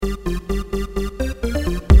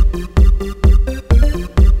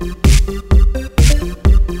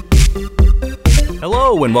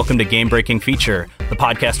Hello and welcome to Game Breaking Feature, the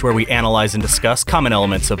podcast where we analyze and discuss common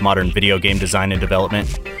elements of modern video game design and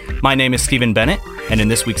development. My name is Stephen Bennett, and in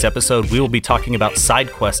this week's episode, we will be talking about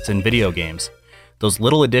side quests in video games. Those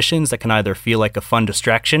little additions that can either feel like a fun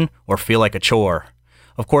distraction or feel like a chore.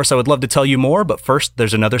 Of course, I would love to tell you more, but first,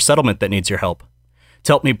 there's another settlement that needs your help.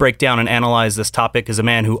 To help me break down and analyze this topic is a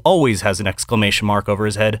man who always has an exclamation mark over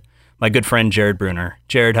his head, my good friend Jared Bruner.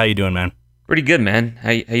 Jared, how you doing, man? Pretty good, man. How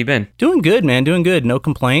you been? Doing good, man. Doing good. No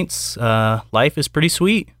complaints. Life is pretty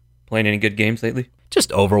sweet. Playing any good games lately? Just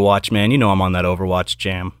Overwatch, man. You know I'm on that Overwatch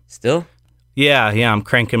jam. Still? Yeah. I'm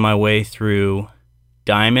cranking my way through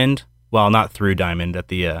Diamond. Well, not through Diamond, at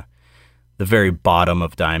the very bottom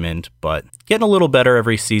of Diamond, but getting a little better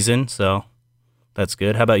every season, so that's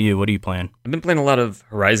good. How about you? What are you playing? I've been playing a lot of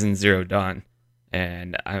Horizon Zero Dawn,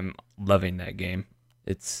 and I'm loving that game.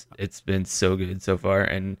 It's been so good so far,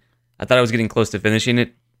 and I thought I was getting close to finishing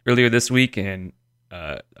it earlier this week, and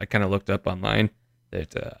I kind of looked up online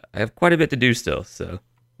that I have quite a bit to do still, so I'm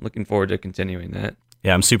looking forward to continuing that.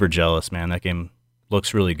 Yeah, I'm super jealous, man. That game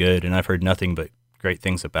looks really good, and I've heard nothing but great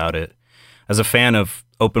things about it. As a fan of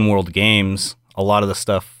open world games, a lot of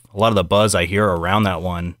the buzz I hear around that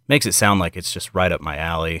one makes it sound like it's just right up my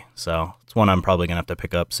alley, so it's one I'm probably going to have to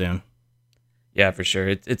pick up soon. Yeah, for sure.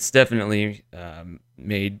 It's definitely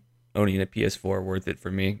made owning a PS4 worth it for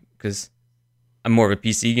me, because I'm more of a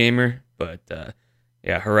PC gamer, but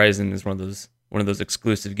yeah, Horizon is one of those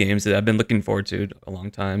exclusive games that I've been looking forward to a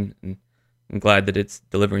long time, and I'm glad that it's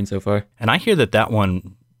delivering so far. And I hear that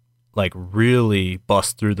one like really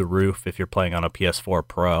busts through the roof if you're playing on a PS4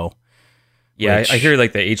 Pro. Yeah, I hear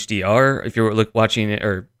like the HDR, if you're watching it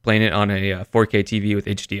or playing it on a 4K TV with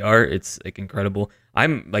HDR, it's like incredible.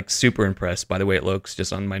 I'm like super impressed by the way it looks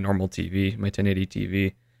just on my normal TV, my 1080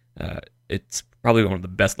 TV. It's probably one of the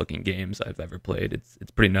best looking games I've ever played.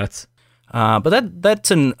 It's pretty nuts. But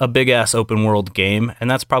that's a big ass open world game, and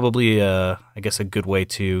that's probably I guess a good way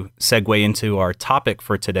to segue into our topic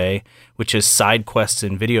for today, which is side quests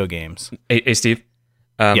in video games. Hey Steve.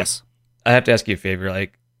 Yes. I have to ask you a favor.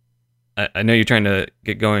 Like, I know you're trying to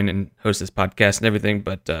get going and host this podcast and everything,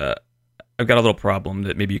 but I've got a little problem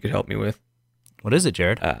that maybe you could help me with. What is it,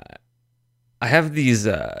 Jared? I have these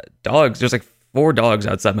dogs. There's like 4 dogs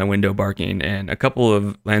outside my window barking, and a couple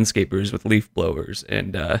of landscapers with leaf blowers.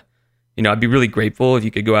 And I'd be really grateful if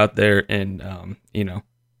you could go out there and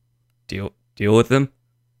deal with them.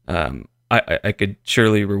 I could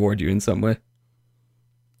surely reward you in some way.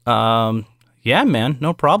 Yeah, man,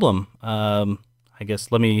 no problem. I guess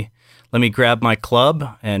let me grab my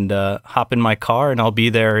club and hop in my car, and I'll be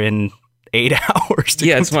there in 8 hours.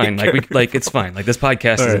 Yeah, it's fine. It's fine. Like, this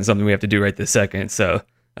podcast isn't something we have to do right this second. So,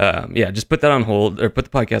 yeah, just put that on hold, or put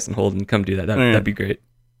the podcast on hold and come do that. That'd be great.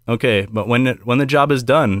 Okay, but when the job is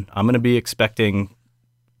done, I'm going to be expecting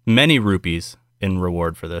many rupees in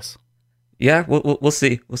reward for this. Yeah, we'll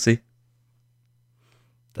see. We'll see.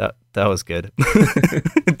 That was good.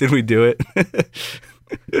 Did we do it?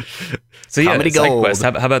 So yeah, side quests. How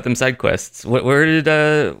about them side quests?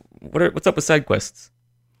 What's up with side quests?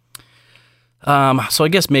 So I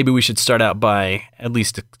guess maybe we should start out by at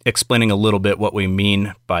least explaining a little bit what we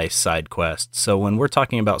mean by side quests. So when we're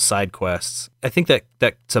talking about side quests, I think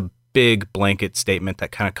that's a big blanket statement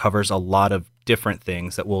that kind of covers a lot of different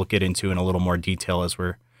things that we'll get into in a little more detail as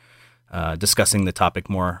we're discussing the topic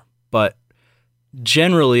more. But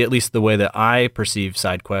generally, at least the way that I perceive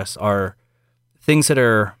side quests, are things that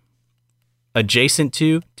are adjacent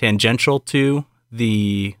to, tangential to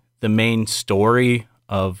the main story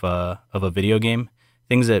of a video game,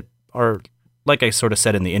 things that are, like I sort of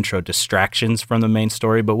said in the intro, distractions from the main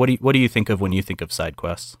story. But what do you think of when you think of side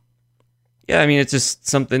quests? Yeah, I mean, it's just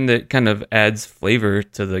something that kind of adds flavor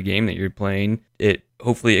to the game that you're playing. It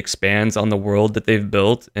hopefully expands on the world that they've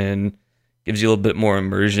built and gives you a little bit more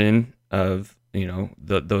immersion of,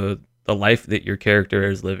 the life that your character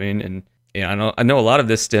is living. And I know a lot of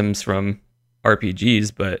this stems from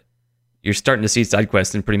RPGs, but you're starting to see side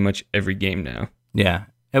quests in pretty much every game now. Yeah.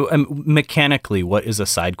 Mechanically, what is a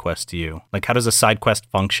side quest to you? Like, how does a side quest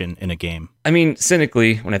function in a game? I mean,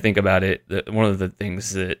 cynically, when I think about it, one of the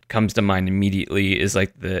things that comes to mind immediately is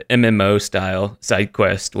like the MMO style side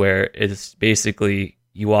quest, where it's basically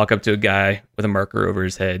you walk up to a guy with a marker over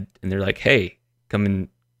his head, and they're like, "Hey, come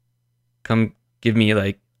give me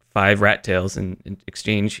like 5 rat tails, and in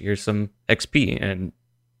exchange, here's some XP and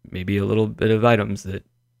maybe a little bit of items that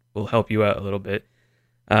will help you out a little bit."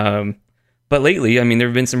 But lately, I mean, there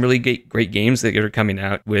have been some really great games that are coming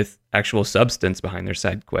out with actual substance behind their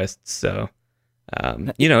side quests. So,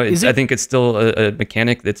 I think it's still a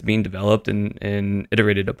mechanic that's being developed and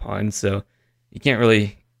iterated upon. So you can't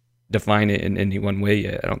really define it in any one way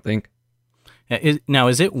yet, I don't think. Now,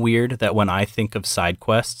 is it weird that when I think of side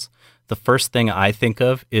quests, the first thing I think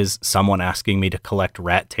of is someone asking me to collect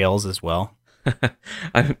rat tails as well?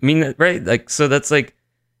 I mean, right? Like, so that's like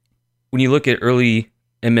when you look at early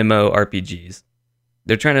MMO RPGs,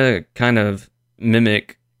 they're trying to kind of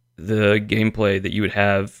mimic the gameplay that you would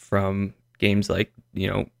have from games like,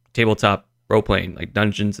 tabletop role playing, like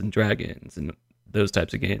Dungeons and Dragons and those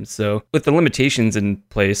types of games. So with the limitations in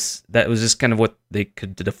place, that was just kind of what they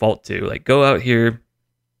could default to. Like, go out here,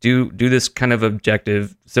 do this kind of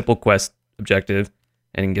objective, simple quest objective,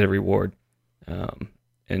 and get a reward.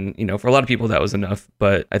 And for a lot of people that was enough.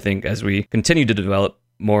 But I think as we continue to develop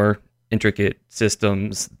more intricate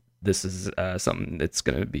systems, this is something that's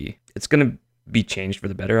going to be changed for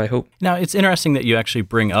the better, I hope. Now, it's interesting that you actually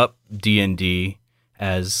bring up D&D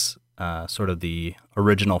as sort of the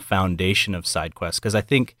original foundation of side quests, because I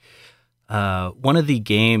think one of the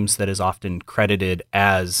games that is often credited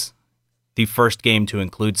as the first game to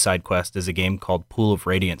include side quest is a game called Pool of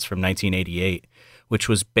Radiance from 1988, which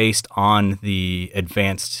was based on the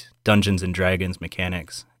advanced Dungeons and Dragons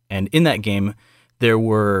mechanics. And in that game, there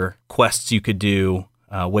were quests you could do,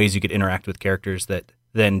 ways you could interact with characters that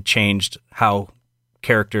then changed how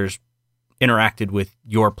characters interacted with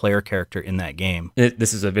your player character in that game.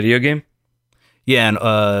 This is a video game? Yeah, an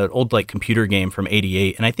old computer game from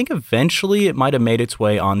 88. And I think eventually it might have made its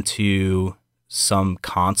way onto some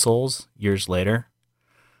consoles years later.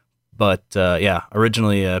 But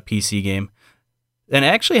originally a PC game. And it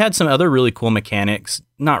actually had some other really cool mechanics,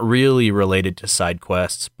 not really related to side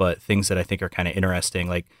quests, but things that I think are kind of interesting.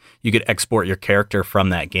 Like you could export your character from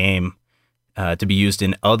that game to be used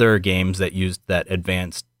in other games that used that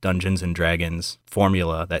advanced Dungeons and Dragons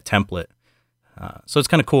formula, that template. So it's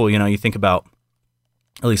kind of cool. You think about,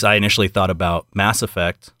 at least I initially thought about Mass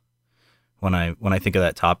Effect when I think of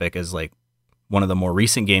that topic as like one of the more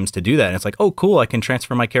recent games to do that. And it's like, oh, cool, I can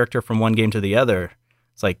transfer my character from one game to the other.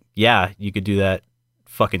 It's like, yeah, you could do that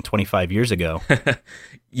fucking 25 years ago.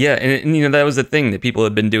 Yeah, and that was the thing that people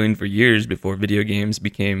had been doing for years before video games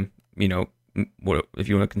became, what if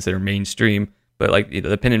you want to consider mainstream. But like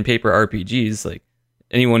the pen and paper RPGs, like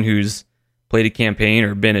anyone who's played a campaign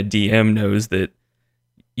or been a DM knows that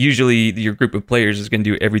usually your group of players is going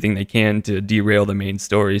to do everything they can to derail the main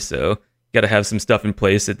story. So you got to have some stuff in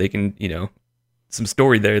place that they can, some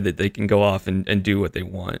story there that they can go off and do what they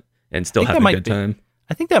want and still have a good time.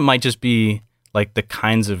 I think that might just be like the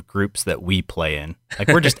kinds of groups that we play in. Like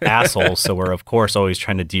we're just assholes, so we're of course always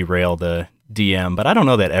trying to derail the DM, but I don't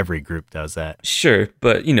know that every group does that. Sure,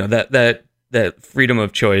 but that freedom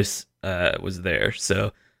of choice was there.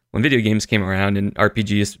 So when video games came around and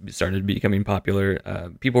RPGs started becoming popular,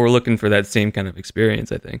 people were looking for that same kind of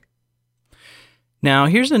experience, I think. Now,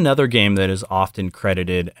 here's another game that is often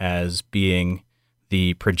credited as being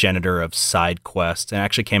the progenitor of side quests and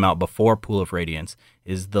actually came out before Pool of Radiance,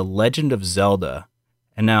 is The Legend of Zelda.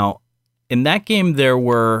 And now, in that game,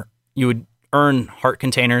 you would earn heart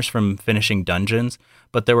containers from finishing dungeons,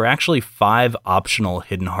 but there were actually 5 optional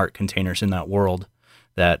hidden heart containers in that world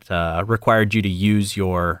that required you to use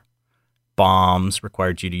your bombs,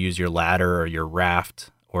 required you to use your ladder or your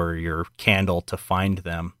raft or your candle to find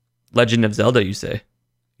them. Legend of Zelda, you say?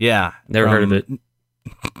 Yeah. Never heard of it.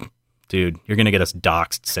 Dude, you're going to get us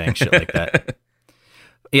doxxed saying shit like that.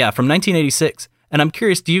 Yeah, from 1986. And I'm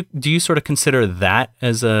curious, do you sort of consider that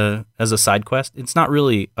as a side quest? It's not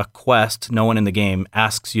really a quest. No one in the game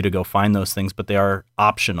asks you to go find those things, but they are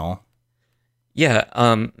optional. Yeah,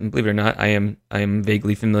 believe it or not, I am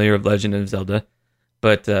vaguely familiar with Legend of Zelda,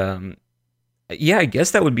 but yeah, I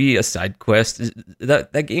guess that would be a side quest.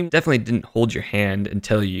 That game definitely didn't hold your hand and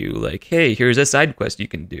tell you like, hey, here's a side quest you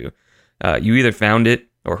can do. You either found it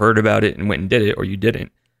or heard about it and went and did it, or you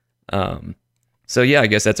didn't. So yeah, I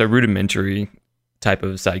guess that's a rudimentary type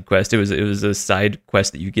of side quest. It was a side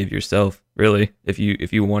quest that you give yourself, really, if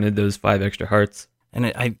you wanted those 5 extra hearts.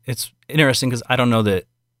 And it's interesting because I don't know that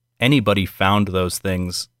anybody found those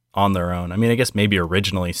things on their own. I mean, I guess maybe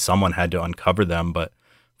originally someone had to uncover them, but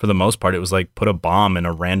for the most part, it was like put a bomb in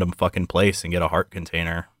a random fucking place and get a heart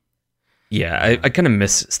container. Yeah, I kind of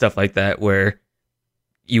miss stuff like that where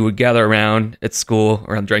you would gather around at school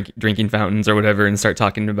around drinking fountains or whatever and start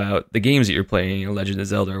talking about the games that you're playing, Legend of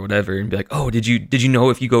Zelda or whatever, and be like, oh, did you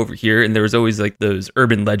know if you go over here? And there was always like those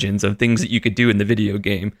urban legends of things that you could do in the video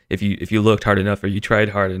game if you looked hard enough or you tried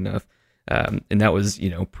hard enough. And that was,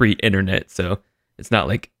 pre-internet, so it's not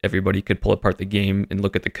like everybody could pull apart the game and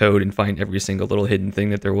look at the code and find every single little hidden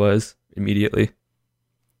thing that there was immediately.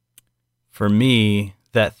 For me,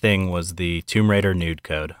 that thing was the Tomb Raider nude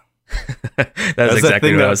code. That's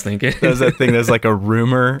exactly what I was thinking. That was that thing that's like a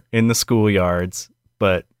rumor in the schoolyards,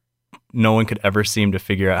 but no one could ever seem to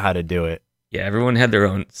figure out how to do it. Yeah, everyone had their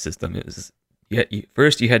own system. It was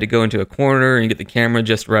first you had to go into a corner and get the camera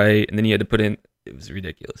just right, and then you had to put in. It was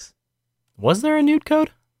ridiculous. Was there a nude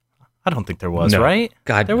code? I don't think there was, No. right?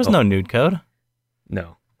 God, there was no nude code.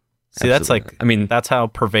 No. See, that's Absolutely like, not. I mean, that's how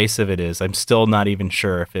pervasive it is. I'm still not even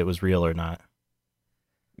sure if it was real or not.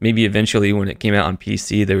 maybe eventually when it came out on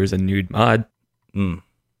PC, there was a nude mod. How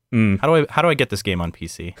do I get this game on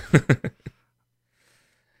PC?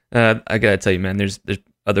 I gotta tell you, man, there's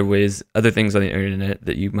other ways, other things on the internet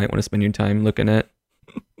that you might want to spend your time looking at.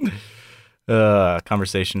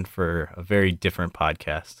 Conversation for a very different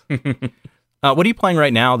podcast. What are you playing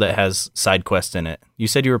right now that has side quests in it? You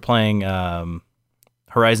said you were playing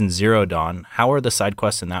Horizon Zero Dawn. How are the side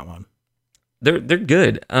quests in that one? They're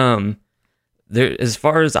good. There, as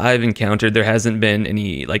far as I've encountered, there hasn't been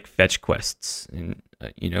any like fetch quests. And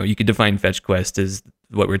you could define fetch quest as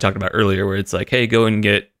what we were talking about earlier, where it's like, hey, go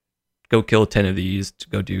kill 10 of these to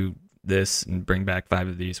go do this and bring back 5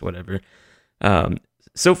 of these, whatever.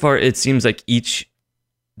 So far, it seems like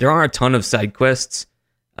there are a ton of side quests,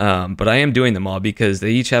 but I am doing them all because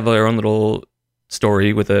they each have their own little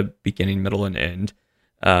story with a beginning, middle, and end.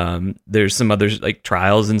 There's some others like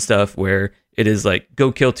trials and stuff where it is like,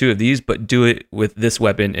 go kill 2 of these, but do it with this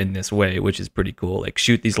weapon in this way, which is pretty cool. Like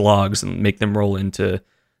shoot these logs and make them roll into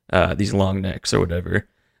these long necks or whatever.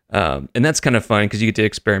 And that's kind of fun because you get to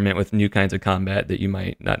experiment with new kinds of combat that you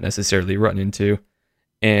might not necessarily run into.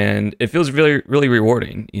 And it feels really, really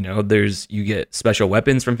rewarding. You get special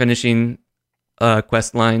weapons from finishing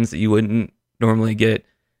quest lines that you wouldn't normally get.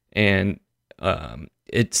 And I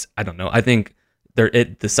don't know. I think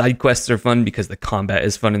the side quests are fun because the combat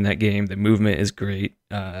is fun in that game. The movement is great.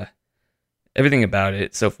 Everything about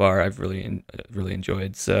it so far I've really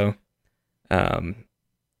enjoyed. So,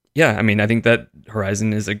 yeah, I mean, I think that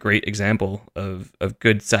Horizon is a great example of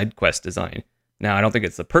good side quest design. Now, I don't think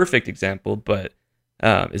it's the perfect example, but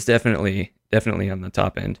it's definitely on the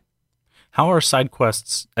top end. How are side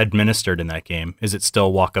quests administered in that game? Is it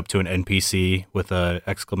still walk up to an NPC with a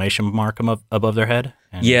exclamation mark above their head?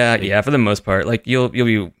 Yeah, for the most part. Like you'll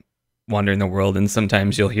be wandering the world, and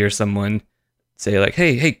sometimes you'll hear someone say like,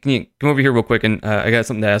 "Hey, can you come over here real quick? And I got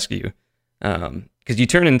something to ask you." Because you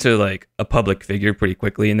turn into like a public figure pretty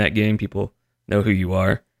quickly in that game. People know who you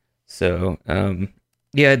are. So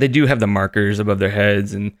yeah, they do have the markers above their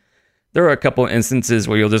heads, and there are a couple instances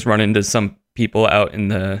where you'll just run into some people out in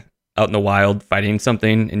the wild fighting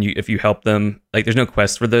something, and if you help them, like there's no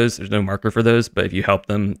quest for those, there's no marker for those, but if you help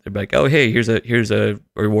them, they're like, oh hey, here's a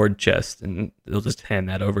reward chest, and they'll just hand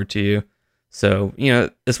that over to you. So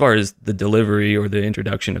as far as the delivery or the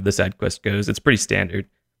introduction of the side quest goes, it's pretty standard,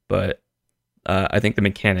 but I think the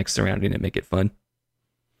mechanics surrounding it make it fun.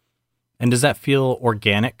 And does that feel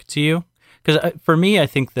organic to you? Because for me, I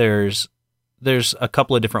think there's a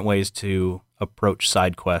couple of different ways to approach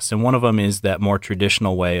side quests, and one of them is that more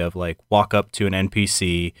traditional way of like walk up to an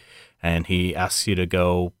NPC and he asks you to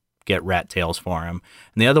go get rat tails for him.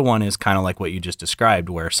 And the other one is kind of like what you just described,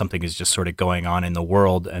 where something is just sort of going on in the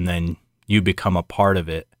world and then you become a part of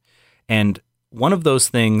it. And one of those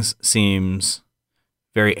things seems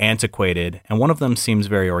very antiquated and one of them seems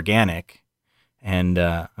very organic. And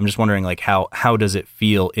I'm just wondering, like, how does it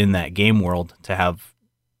feel in that game world to have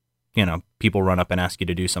people run up and ask you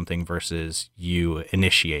to do something versus you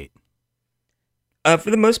initiate? For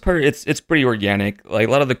the most part, it's pretty organic. Like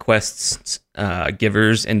a lot of the quests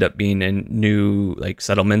givers end up being in new like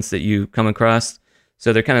settlements that you come across,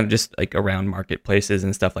 so they're kind of just like around marketplaces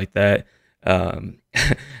and stuff like that.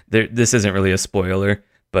 This isn't really a spoiler,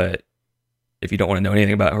 but if you don't want to know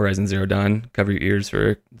anything about Horizon Zero Dawn, cover your ears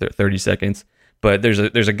for 30 seconds. But there's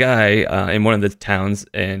a guy in one of the towns,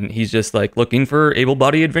 and he's just like looking for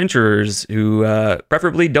able-bodied adventurers who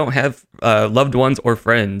preferably don't have loved ones or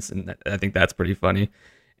friends, and I think that's pretty funny.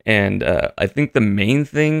 And I think the main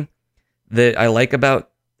thing that I like about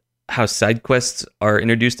how side quests are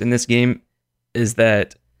introduced in this game is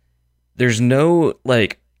that there's no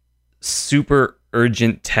like super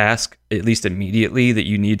urgent task, at least immediately, that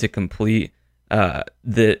you need to complete.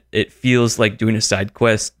 That it feels like doing a side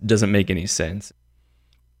quest doesn't make any sense.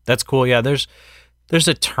 That's cool. Yeah, there's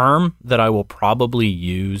a term that I will probably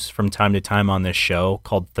use from time to time on this show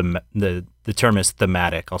called the term is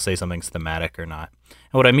thematic. I'll say something's thematic or not.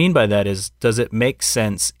 And what I mean by that is, does it make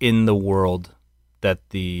sense in the world that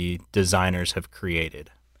the designers have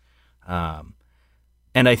created? And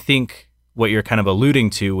I think what you're kind of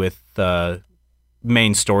alluding to with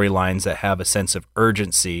main storylines that have a sense of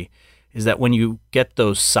urgency is that when you get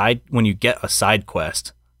a side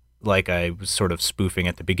quest, like I was sort of spoofing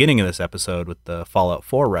at the beginning of this episode with the Fallout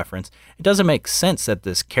 4 reference, it doesn't make sense that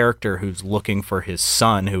this character who's looking for his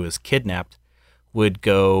son who was kidnapped would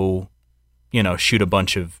go, shoot a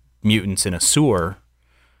bunch of mutants in a sewer,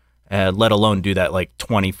 let alone do that like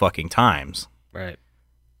 20 fucking times. Right.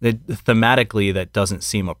 Thematically, that doesn't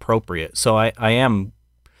seem appropriate. So I am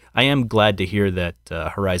glad to hear that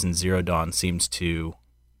Horizon Zero Dawn seems to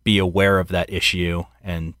be aware of that issue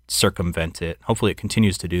and circumvent it. Hopefully it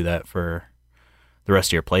continues to do that for the rest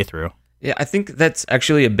of your playthrough. Yeah, I think that's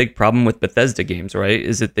actually a big problem with Bethesda games, right?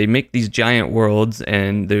 Is that they make these giant worlds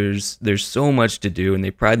and there's so much to do, and they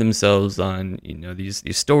pride themselves on, these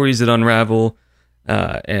stories that unravel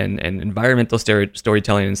and environmental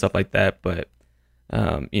storytelling and stuff like that. But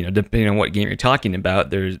depending on what game you're talking about,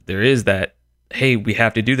 there is that, hey, we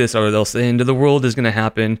have to do this or else the end of the world is going to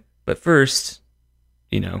happen. But first,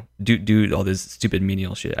 do all this stupid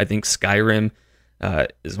menial shit. I think Skyrim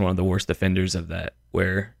is one of the worst offenders of that,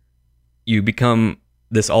 where you become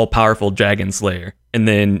this all-powerful dragon slayer, and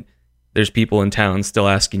then there's people in town still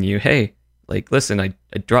asking you, hey, like, listen, I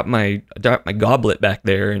dropped my goblet back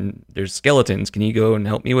there, and there's skeletons. Can you go and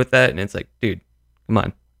help me with that? And it's like, dude, come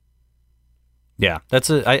on. Yeah,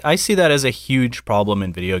 I see that as a huge problem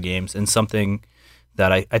in video games, and something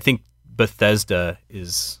that I think Bethesda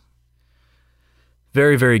is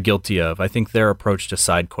very, very guilty of. I think their approach to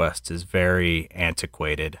side quests is very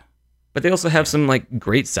antiquated. But they also have some like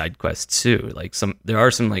great side quests too. Like there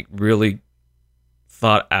are some like really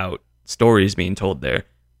thought out stories being told there,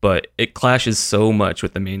 but it clashes so much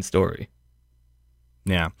with the main story.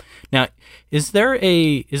 Yeah. Now, is there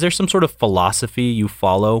some sort of philosophy you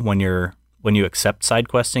follow when you accept side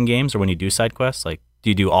quests in games, or when you do side quests? Like, do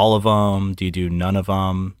you do all of them? Do you do none of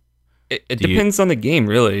them? It depends on the game,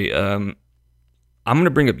 really. I'm going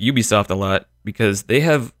to bring up Ubisoft a lot because they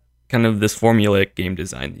have kind of this formulaic game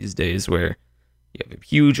design these days where you have a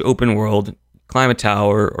huge open world, climb a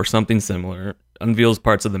tower or something similar, unveils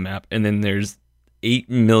parts of the map, and then there's 8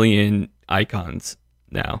 million icons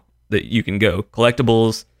now that you can go.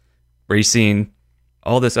 Collectibles, racing,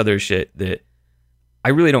 all this other shit that I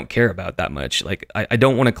really don't care about that much. Like, I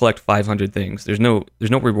don't want to collect 500 things. There's no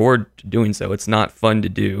reward to doing so. It's not fun to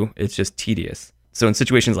do. It's just tedious. So in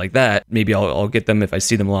situations like that, maybe I'll get them if I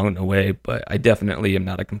see them along the way, but I definitely am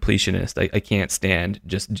not a completionist. I can't stand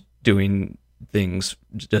just doing things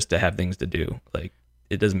just to have things to do. Like,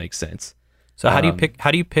 it doesn't make sense. So how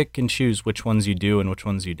do you pick and choose which ones you do and which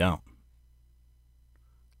ones you don't?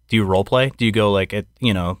 Do you role play? Do you go like,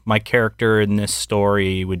 my character in this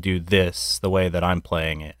story would do this the way that I'm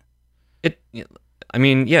playing it?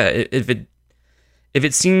 If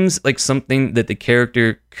it seems like something that the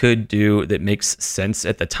character could do that makes sense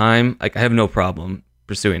at the time, like, I have no problem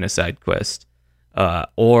pursuing a side quest.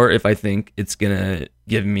 Or if I think it's gonna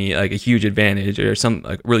give me like a huge advantage or some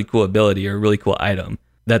like really cool ability or a really cool item,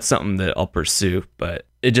 that's something that I'll pursue. But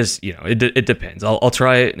it just, it depends. I'll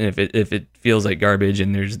try it, and if it feels like garbage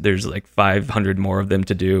and there's like 500 more of them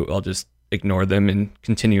to do, I'll just ignore them and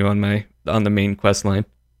continue on the main quest line.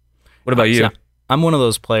 What about you? I'm one of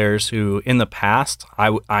those players who, in the past,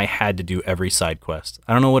 I had to do every side quest.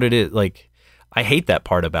 I don't know what it is. Like, I hate that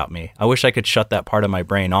part about me. I wish I could shut that part of my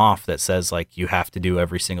brain off that says, like, you have to do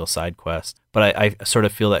every single side quest. But I sort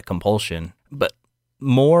of feel that compulsion. But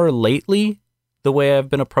more lately, the way I've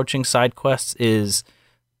been approaching side quests is,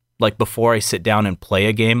 like, before I sit down and play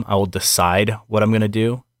a game, I will decide what I'm going to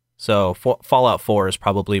do. So Fallout 4 is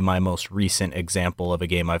probably my most recent example of a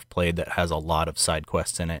game I've played that has a lot of side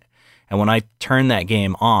quests in it. And when I turn that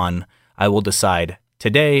game on, I will decide,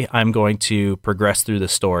 today I'm going to progress through the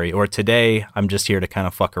story, or today I'm just here to kind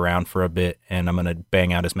of fuck around for a bit and I'm going to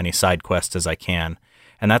bang out as many side quests as I can.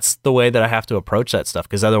 And that's the way that I have to approach that stuff,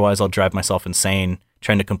 because otherwise I'll drive myself insane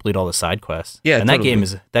trying to complete all the side quests. Yeah, and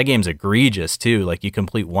totally. that game's egregious too. Like, you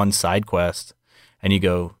complete one side quest and you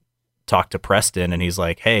go talk to Preston and he's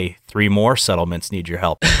like, hey, 3 more settlements need your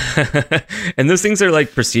help. And those things are like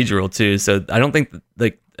procedural too, so I don't think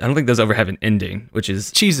those ever have an ending, which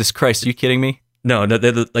is... Jesus Christ, are you kidding me? No,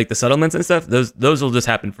 they're like the settlements and stuff, those will just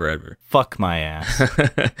happen forever. Fuck my ass.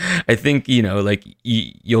 I think, like,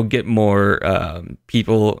 you'll get more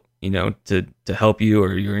people, to help you,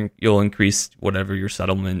 or you'll increase whatever your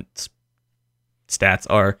settlement stats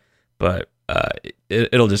are, but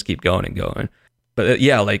it'll just keep going and going. But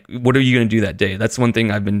yeah, like, what are you going to do that day? That's one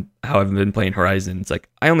thing I've been playing Horizon. It's like,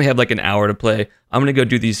 I only have like an hour to play. I'm going to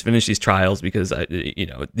go finish these trials because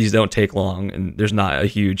these don't take long, and there's not a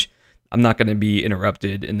huge, I'm not going to be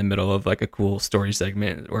interrupted in the middle of like a cool story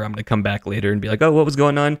segment where I'm going to come back later and be like, oh, what was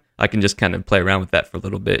going on? I can just kind of play around with that for a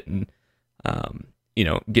little bit and,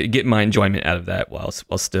 get my enjoyment out of that while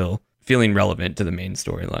still feeling relevant to the main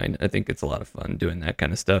storyline. I think it's a lot of fun doing that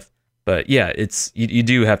kind of stuff. But yeah, it's you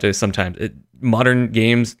do have to sometimes. Modern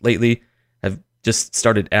games lately have just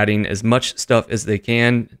started adding as much stuff as they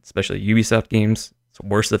can, especially Ubisoft games. It's the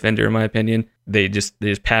worst offender in my opinion. They just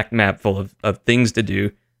pack map full of things to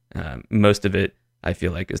do. Most of it I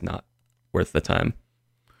feel like is not worth the time.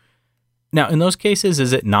 Now, in those cases,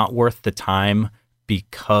 is it not worth the time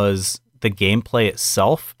because the gameplay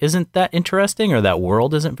itself isn't that interesting or that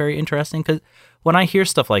world isn't very interesting? Because when I hear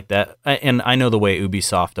stuff like that, and I know the way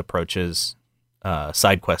Ubisoft approaches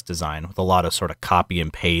side quest design with a lot of sort of copy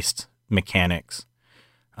and paste mechanics.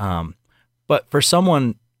 But for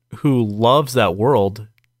someone who loves that world,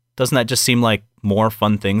 doesn't that just seem like more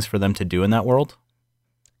fun things for them to do in that world?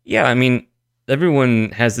 Yeah, I mean,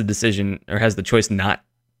 everyone has the decision or has the choice not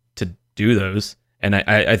to do those. And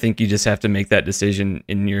I think you just have to make that decision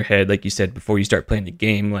in your head, like you said, before you start playing the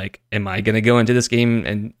game. Like, am I going to go into this game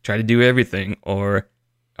and try to do everything? Or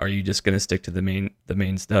are you just going to stick to the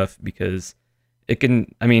main stuff? Because it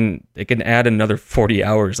can add another 40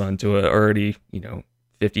 hours onto a already,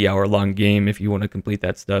 50-hour long game if you want to complete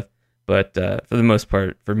that stuff. But for the most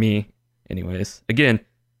part, for me, anyways, again,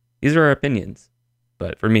 these are our opinions.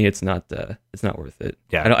 But for me, it's not worth it.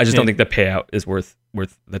 Yeah, I just don't think the payout is worth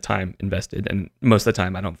the time invested, and most of the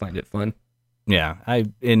time, I don't find it fun. Yeah,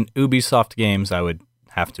 in Ubisoft games, I would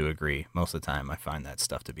have to agree. Most of the time, I find that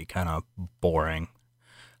stuff to be kind of boring.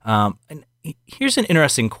 And here's an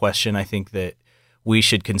interesting question I think that we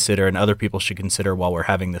should consider, and other people should consider while we're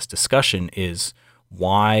having this discussion: is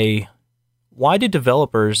why do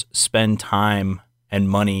developers spend time and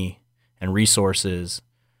money and resources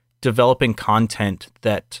developing content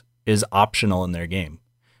that is optional in their game?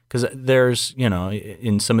 Because there's,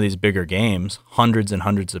 in some of these bigger games, hundreds and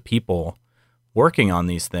hundreds of people working on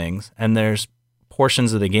these things, and there's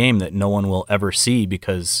portions of the game that no one will ever see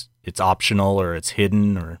because it's optional or it's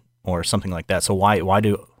hidden or something like that. So why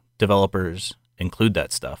do developers include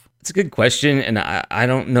that stuff? It's a good question, and I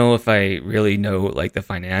don't know if I really know like the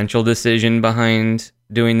financial decision behind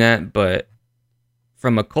doing that, but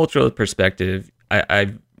from a cultural perspective,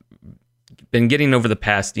 I've been getting over the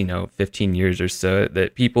past 15 years or so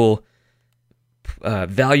that people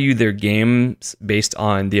value their games based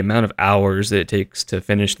on the amount of hours that it takes to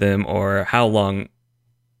finish them or how long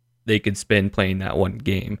they could spend playing that one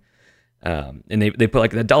game. And they put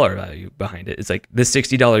like the dollar value behind it. It's like this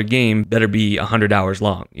 $60 game better be 100 hours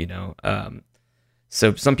long,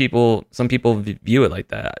 So some people view it like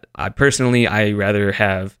that. I rather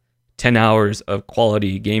have 10 hours of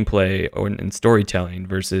quality gameplay and storytelling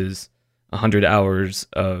versus 100 hours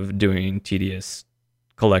of doing tedious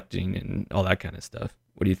collecting and all that kind of stuff.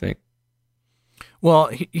 What do you think?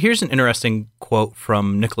 Well, here's an interesting quote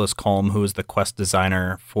from Nicholas Kolm, who is the quest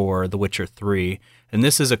designer for The Witcher 3. And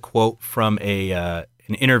this is a quote from an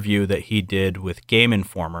interview that he did with Game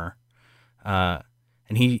Informer. And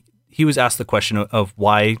he was asked the question of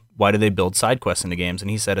why do they build side quests into games? And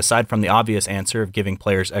he said, aside from the obvious answer of giving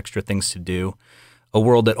players extra things to do, a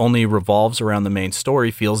world that only revolves around the main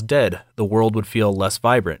story feels dead. The world would feel less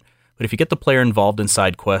vibrant. But if you get the player involved in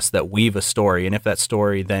side quests that weave a story, and if that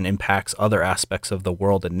story then impacts other aspects of the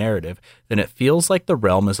world and narrative, then it feels like the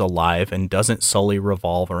realm is alive and doesn't solely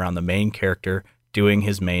revolve around the main character doing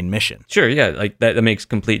his main mission. Sure, yeah, like that makes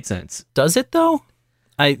complete sense. Does it though?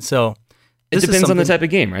 It depends on the type of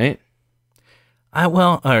game, right?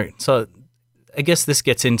 All right. So I guess this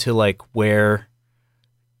gets into like where,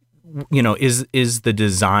 is the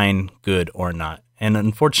design good or not? And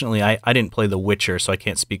unfortunately, I didn't play The Witcher, so I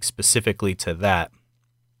can't speak specifically to that.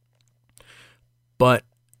 But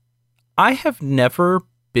I have never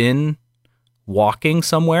been walking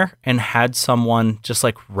somewhere and had someone just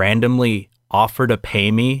like randomly offer to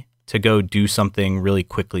pay me to go do something really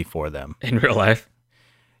quickly for them. In real life?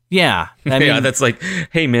 Yeah. I mean, yeah, that's like,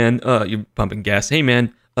 hey man, you're pumping gas. Hey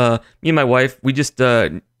man, me and my wife, we just,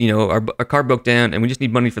 our car broke down and we just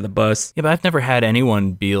need money for the bus. Yeah, but I've never had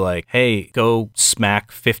anyone be like, hey, go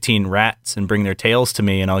smack 15 rats and bring their tails to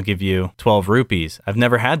me and I'll give you 12 rupees. I've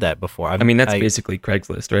never had that before. That's basically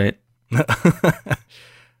Craigslist, right?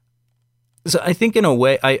 So I think in a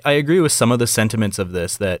way, I agree with some of the sentiments of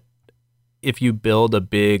this, that if you build a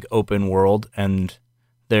big open world and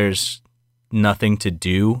there's nothing to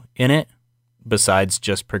do in it besides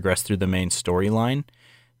just progress through the main storyline,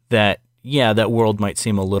 that world might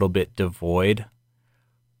seem a little bit devoid.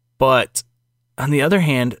 But on the other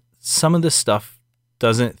hand, some of the stuff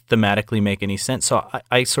doesn't thematically make any sense. So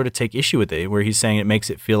I sort of take issue with it, where he's saying it makes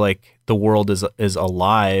it feel like the world is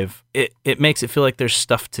alive. It makes it feel like there's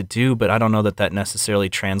stuff to do, but I don't know that necessarily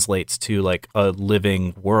translates to like a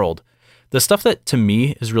living world. The stuff that to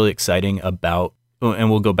me is really exciting about, and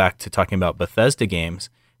we'll go back to talking about Bethesda games,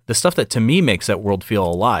 the stuff that to me makes that world feel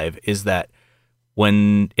alive is that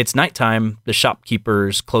when it's nighttime, the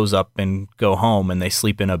shopkeepers close up and go home and they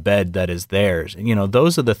sleep in a bed that is theirs. And,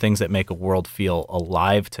 those are the things that make a world feel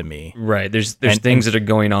alive to me. Right. There's things that are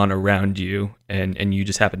going on around you and you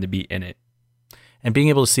just happen to be in it. And being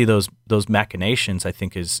able to see those machinations, I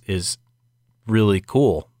think is really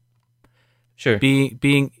cool. Sure.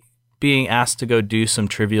 Being asked to go do some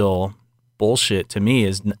trivial bullshit to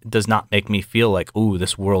me does not make me feel like, ooh,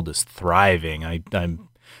 this world is thriving.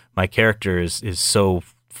 My character is so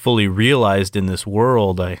fully realized in this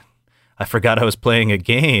world. I forgot I was playing a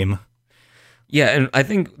game. Yeah, and I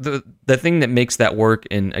think the thing that makes that work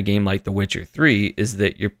in a game like The Witcher 3 is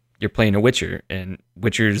that you're playing a Witcher, and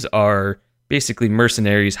Witchers are basically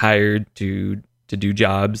mercenaries hired to do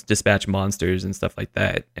jobs, dispatch monsters and stuff like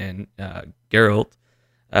that. And Geralt,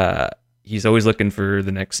 he's always looking for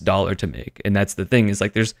the next dollar to make. And that's the thing, is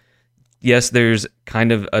like there's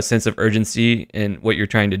kind of a sense of urgency in what you're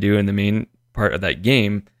trying to do in the main part of that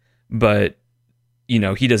game, but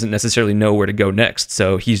he doesn't necessarily know where to go next.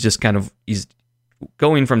 So he's just he's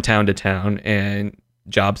going from town to town, and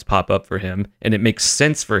jobs pop up for him, and it makes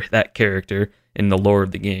sense for that character in the lore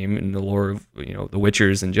of the game, in the lore of the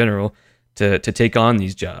Witchers in general, to take on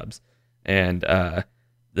these jobs. And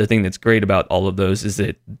the thing that's great about all of those is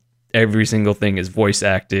that every single thing is voice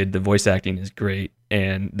acted. The voice acting is great,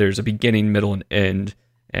 and there's a beginning, middle, and end.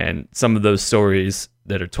 And some of those stories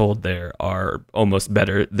that are told there are almost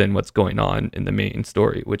better than what's going on in the main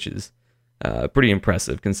story, which is pretty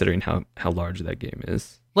impressive considering how large that game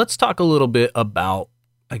is. Let's talk a little bit about,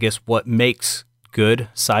 I guess, what makes good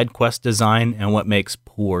side quest design and what makes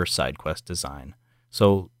poor side quest design.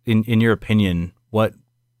 So, in your opinion, when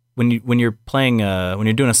you're playing when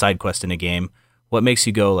you're doing a side quest in a game, what makes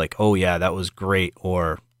you go like, oh yeah, that was great,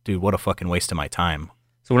 or dude, what a fucking waste of my time?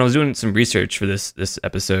 So when I was doing some research for this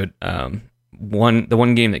episode, the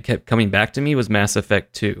one game that kept coming back to me was Mass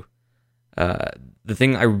Effect 2. The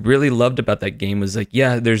thing I really loved about that game was like,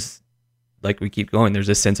 yeah, there's, like we keep going, there's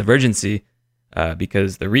a sense of urgency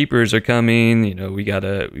because the Reapers are coming. We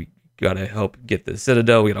gotta help get the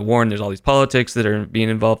Citadel. We gotta warn. There's all these politics that are being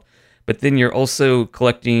involved. But then you're also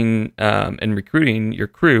collecting and recruiting your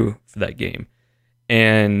crew for that game.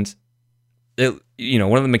 And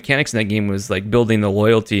one of the mechanics in that game was like building the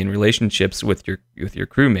loyalty and relationships with your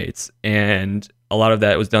crewmates, and a lot of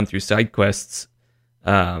that was done through side quests,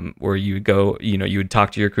 where you would go, you would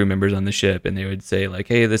talk to your crew members on the ship, and they would say like,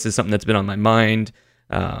 "Hey, this is something that's been on my mind,"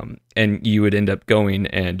 and you would end up going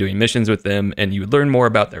and doing missions with them, and you would learn more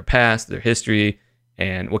about their past, their history,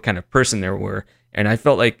 and what kind of person they were. And I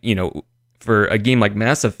felt like for a game like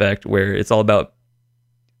Mass Effect, where it's all about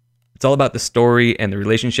the story and the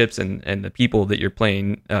relationships and the people that you're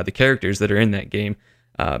playing, the characters that are in that game,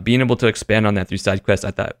 being able to expand on that through side quests,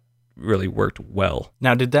 I thought really worked well.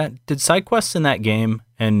 Now, did side quests in that game,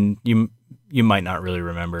 and you might not really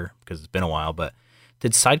remember because it's been a while, but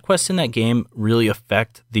did side quests in that game really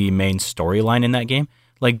affect the main storyline in that game?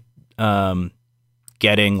 Like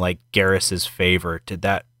getting like Garrus's favor,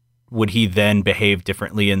 would he then behave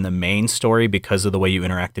differently in the main story because of the way you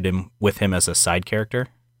interacted with him as a side character?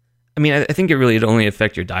 I mean, I think it really would only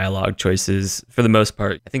affect your dialogue choices for the most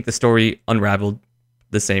part. I think the story unraveled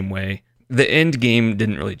the same way. The end game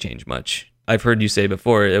didn't really change much. I've heard you say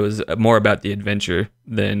before, it was more about the adventure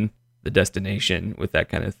than the destination with that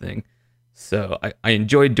kind of thing. So I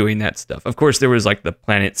enjoyed doing that stuff. Of course, there was like the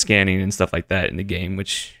planet scanning and stuff like that in the game,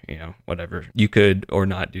 which, whatever. You could or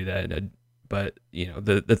not do that. But,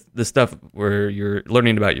 the stuff where you're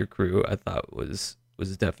learning about your crew, I thought was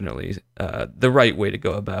definitely the right way to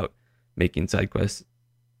go about making side quests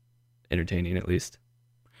entertaining, at least.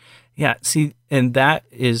 Yeah, see, and that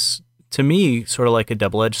is, to me, sort of like a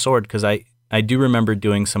double-edged sword, because I do remember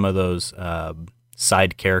doing some of those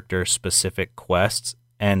side character-specific quests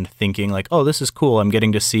and thinking like, oh, this is cool. I'm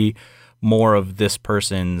getting to see more of this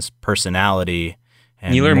person's personality.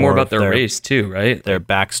 And you learn more about their race, too, right? Their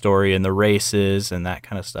backstory and the races and that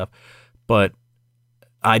kind of stuff. But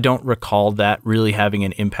I don't recall that really having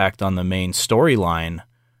an impact on the main storyline.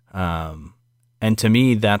 And to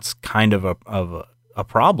me, that's kind of a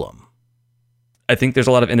problem. I think there's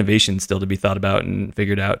a lot of innovation still to be thought about and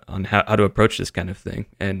figured out on how to approach this kind of thing.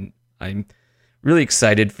 And I'm really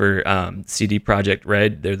excited for CD Projekt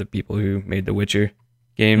Red. They're the people who made The Witcher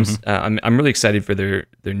games. I'm really excited for their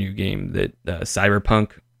new game, that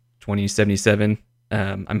Cyberpunk 2077.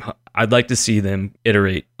 I'd like to see them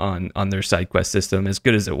iterate on their side quest system as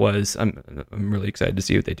good as it was. I'm really excited to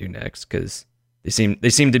see what they do next, because they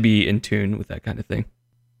seem to be in tune with that kind of thing.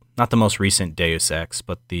 Not the most recent Deus Ex,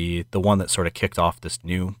 but the one that sort of kicked off this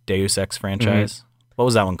new Deus Ex franchise. Mm-hmm. What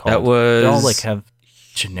was that one called? That was... They all like have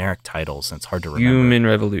generic titles, and it's hard to remember. Human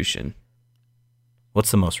Revolution.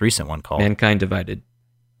 What's the most recent one called? Mankind Divided.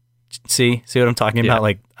 See what I'm talking about?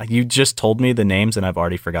 Like, you just told me the names, and I've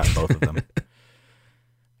already forgotten both of them.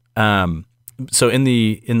 So in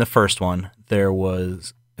the first one, there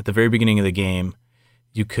was, at the very beginning of the game,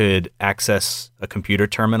 you could access a computer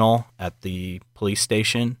terminal at the police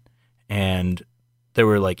station, and there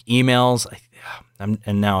were like emails.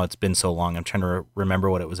 And now it's been so long, I'm trying to remember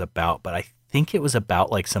what it was about, but I think it was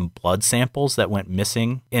about like some blood samples that went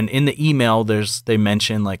missing. And in the email, they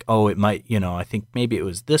mention like, oh, it might, I think maybe it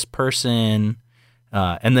was this person.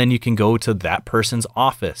 And then you can go to that person's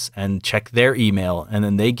office and check their email. And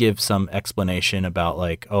then they give some explanation about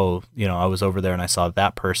like, oh, I was over there and I saw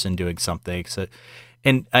that person doing something. So,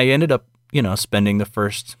 and I ended up, spending the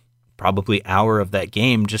first probably hour of that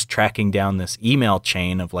game just tracking down this email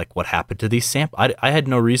chain of like what happened to these samples. I had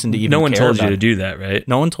no reason to even care. No one told you to do that, right?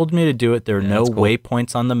 No one told me to do it. There were no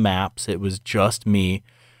waypoints on the maps. It was just me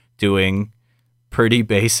doing pretty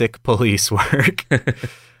basic police work.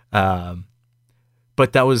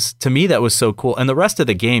 But to me, that was so cool. And the rest of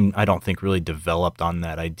the game, I don't think really developed on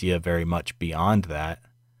that idea very much beyond that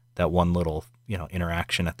one little,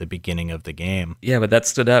 interaction at the beginning of the game. Yeah, but that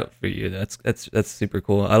stood out for you. That's super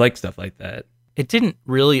cool. I like stuff like that. It didn't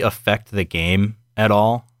really affect the game at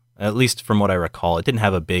all, at least from what I recall. It didn't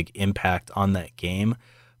have a big impact on that game.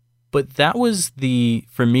 But that was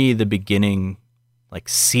for me, the beginning, like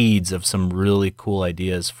seeds of some really cool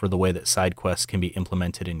ideas for the way that side quests can be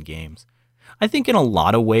implemented in games. I think in a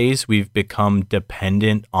lot of ways we've become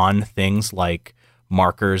dependent on things like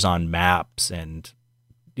markers on maps and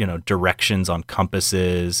directions on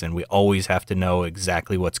compasses, and we always have to know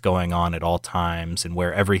exactly what's going on at all times and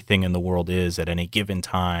where everything in the world is at any given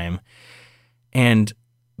time. And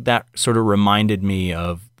that sort of reminded me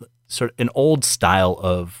of sort of an old style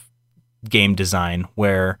of game design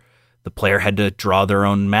where the player had to draw their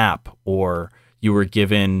own map, or you were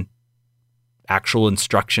given actual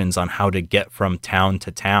instructions on how to get from town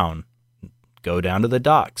to town. Go down to the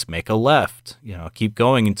docks, make a left, keep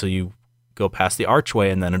going until you go past the archway,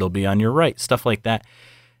 and then it'll be on your right, stuff like that.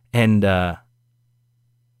 And we're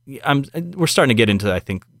starting to get into, I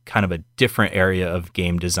think, kind of a different area of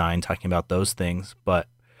game design, talking about those things. But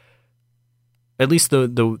at least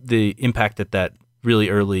the impact that really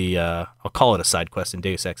early, I'll call it a side quest in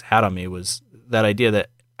Deus Ex, had on me was that idea that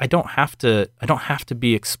I don't have to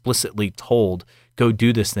be explicitly told, go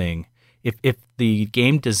do this thing. If the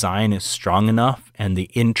game design is strong enough and the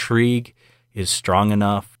intrigue is strong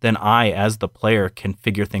enough, then I, as the player, can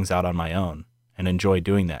figure things out on my own and enjoy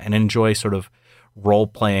doing that, and enjoy sort of role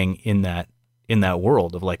playing in that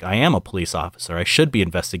world of like, I am a police officer. I should be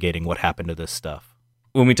investigating what happened to this stuff.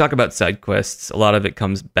 When we talk about side quests, a lot of it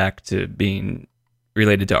comes back to being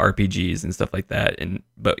related to RPGs and stuff like that.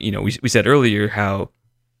 But we said earlier how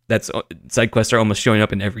side quests are almost showing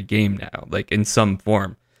up in every game now, like in some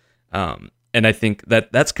form. And I think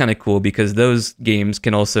that's kind of cool, because those games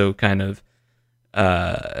can also kind of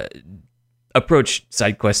approach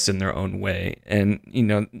side quests in their own way. And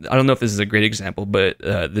I don't know if this is a great example, but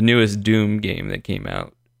the newest Doom game that came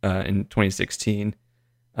out in 2016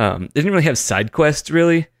 didn't really have side quests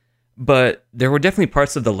really, but there were definitely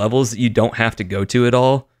parts of the levels that you don't have to go to at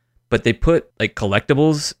all, but they put like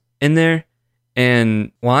collectibles in there.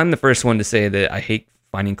 And while I'm the first one to say that I hate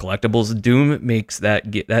finding collectibles, Doom makes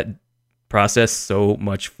that process so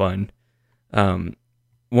much fun.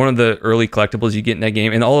 One of the early collectibles you get in that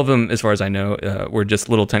game, and all of them, as far as I know, were just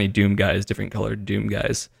little tiny Doom guys, different colored Doom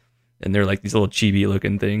guys. And they're like these little chibi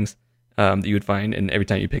looking things that you would find. And every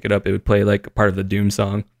time you pick it up, it would play like part of the Doom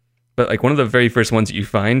song. But like one of the very first ones that you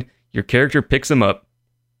find, your character picks them up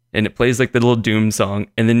and it plays like the little Doom song.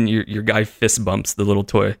 And then your guy fist bumps the little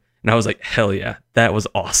toy. And I was like, hell yeah, that was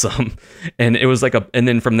awesome. And it was like and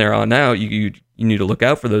then from there on out, you need to look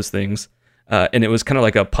out for those things. And it was kind of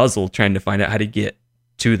like a puzzle trying to find out how to get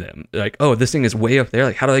to them. Like, oh, this thing is way up there.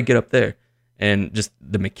 Like, how do I get up there? And just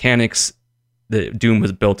the mechanics that Doom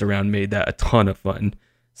was built around made that a ton of fun.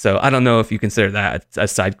 So I don't know if you consider that a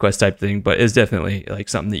side quest type thing, but it's definitely like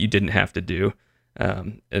something that you didn't have to do.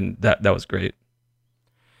 And that was great.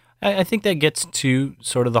 I think that gets to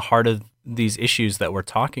sort of the heart of these issues that we're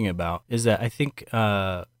talking about, is that I think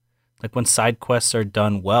Like when side quests are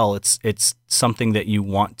done well, it's something that you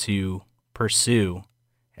want to pursue,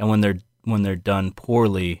 and when they're done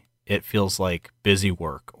poorly, it feels like busy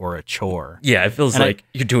work or a chore. Yeah, it feels like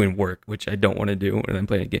you're doing work, which I don't want to do when I'm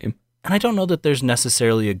playing a game. And I don't know that there's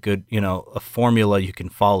necessarily a good, a formula you can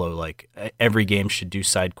follow. Like every game should do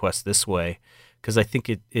side quests this way, because I think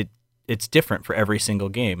it's different for every single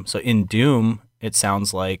game. So in Doom, it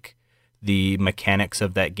sounds like the mechanics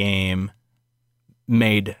of that game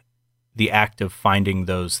made the act of finding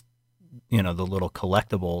those, the little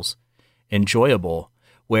collectibles enjoyable.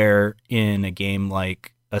 Where in a game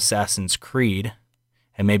like Assassin's Creed,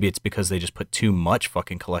 and maybe it's because they just put too much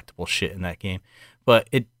fucking collectible shit in that game, but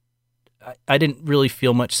I didn't really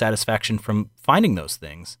feel much satisfaction from finding those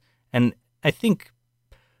things. And I think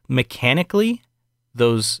mechanically,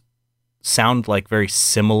 those sound like very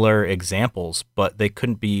similar examples, but they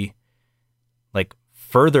couldn't be like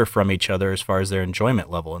further from each other as far as their enjoyment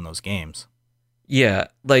level in those games. Yeah,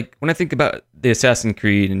 like when I think about the Assassin's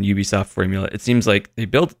Creed and Ubisoft formula, it seems like they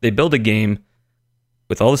build a game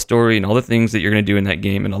with all the story and all the things that you're going to do in that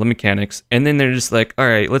game and all the mechanics, and then they're just like, all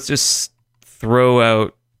right, let's just throw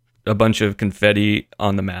out a bunch of confetti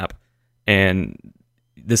on the map, and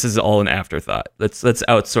this is all an afterthought. Let's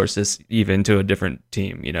outsource this even to a different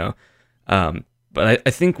team, But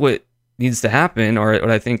I think what needs to happen, or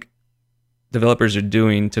what I think developers are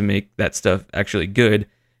doing to make that stuff actually good,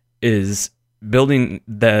 is building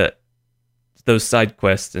those side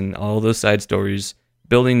quests and all those side stories,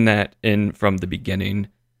 building that in from the beginning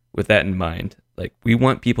with that in mind. Like, we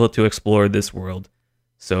want people to explore this world,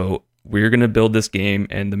 so we're going to build this game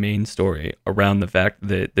and the main story around the fact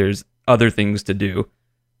that there's other things to do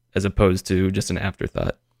as opposed to just an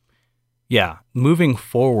afterthought. Yeah, moving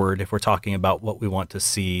forward, if we're talking about what we want to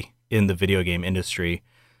see in the video game industry,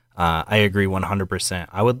 I agree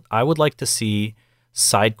 100%. I would like to see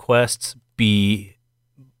side quests be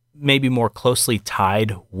maybe more closely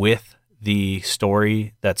tied with the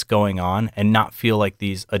story that's going on, and not feel like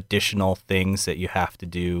these additional things that you have to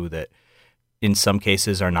do that in some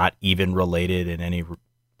cases are not even related in any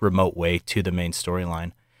remote way to the main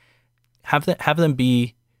storyline. Have them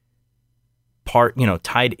be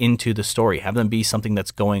tied into the story. Have them be something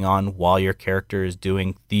that's going on while your character is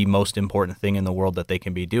doing the most important thing in the world that they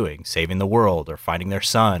can be doing, saving the world or finding their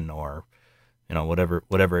son, or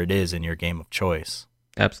whatever it is in your game of choice.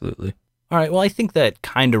 Absolutely. All right, well, I think that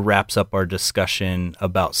kind of wraps up our discussion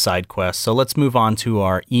about side quests. So let's move on to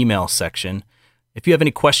our email section. If you have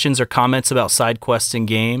any questions or comments about side quests in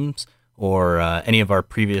games, or any of our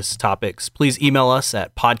previous topics, please email us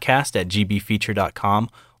at podcast@gbfeature.com,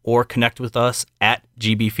 or connect with us at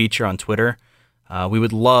gbfeature on Twitter. We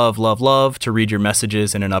would love to read your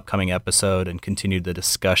messages in an upcoming episode and continue the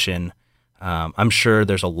discussion. I'm sure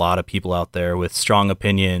there's a lot of people out there with strong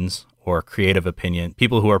opinions or creative opinion,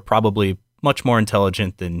 people who are probably much more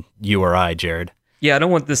intelligent than you or I, Jared. Yeah, I don't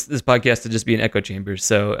want this podcast to just be an echo chamber.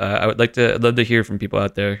 So I'd love to hear from people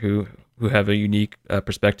out there who have a unique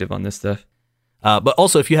perspective on this stuff. But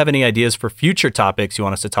also, if you have any ideas for future topics you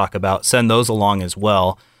want us to talk about, send those along as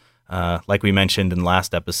well. Like we mentioned in the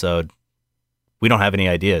last episode, we don't have any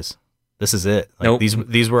ideas. This is it. Like, nope.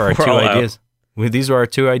 These were our two ideas. These were our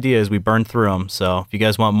two ideas. We burned through them. So if you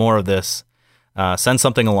guys want more of this, send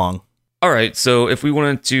something along. All right, so if we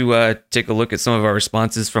wanted to take a look at some of our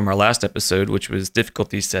responses from our last episode, which was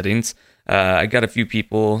difficulty settings, I got a few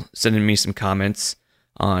people sending me some comments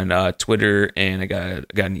on Twitter, and I got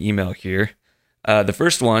an email here. The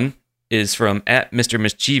first one is from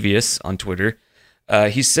 @MrMischievous on Twitter.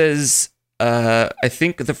 He says, I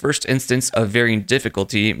think the first instance of varying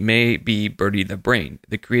difficulty may be Birdie the Brain.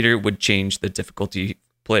 The creator would change the difficulty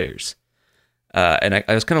players. And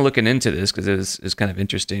I was kind of looking into this because it was kind of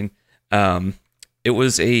interesting. It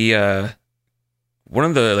was one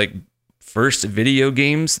of the first video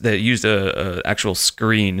games that used a actual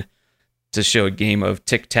screen to show a game of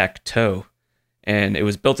tic-tac-toe, and it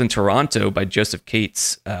was built in Toronto by Joseph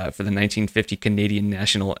Cates for the 1950 Canadian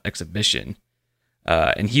National Exhibition.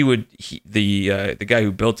 And the guy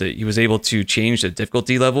who built it, he was able to change the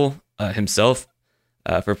difficulty level himself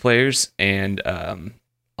for players, and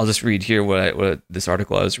I'll just read here what this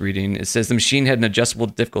article I was reading. It says the machine had an adjustable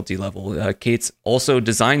difficulty level. Cates also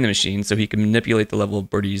designed the machine so he could manipulate the level of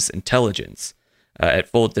Birdie's intelligence. At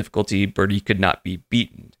full difficulty, Birdie could not be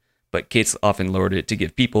beaten, but Cates often lowered it to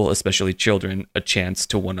give people, especially children, a chance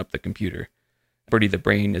to one-up the computer. Birdie the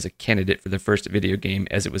Brain is a candidate for the first video game,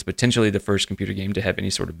 as it was potentially the first computer game to have any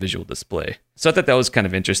sort of visual display. So I thought that was kind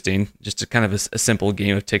of interesting, just a kind of a simple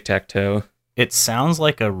game of tic-tac-toe. It sounds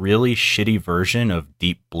like a really shitty version of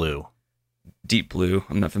Deep Blue. Deep Blue.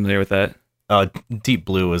 I'm not familiar with that. Deep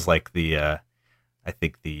Blue was like I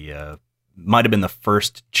think might have been the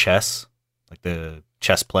first chess, like the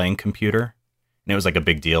chess playing computer. And it was like a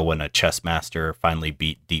big deal when a chess master finally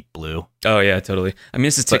beat Deep Blue. Oh yeah, totally. I mean,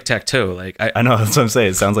 this is tic-tac-toe. Like I know, that's what I'm saying.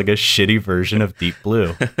 It sounds like a shitty version of Deep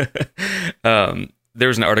Blue. There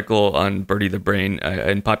was an article on Bertie the Brain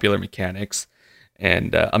in Popular Mechanics,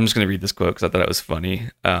 and I'm just going to read this quote because I thought it was funny.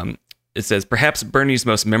 It says, perhaps Bernie's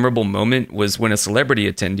most memorable moment was when a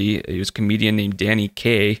celebrity attendee, he was a comedian named Danny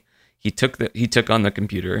Kaye, he took on the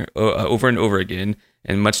computer over and over again,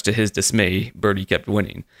 and much to his dismay, Bertie kept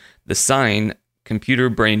winning. The sign, Computer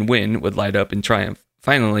Brain Win, would light up in triumph.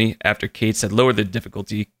 Finally, after Cates had lowered the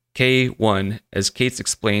difficulty, Kaye won. As Cates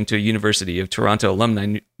explained to a University of Toronto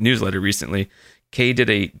alumni newsletter recently, Kaye did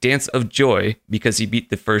a dance of joy because he beat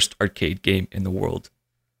the first arcade game in the world.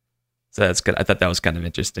 So that's good. I thought that was kind of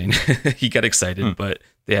interesting. He got excited, but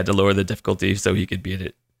they had to lower the difficulty so he could beat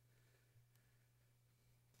it.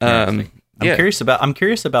 I'm curious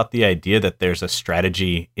about the idea that there's a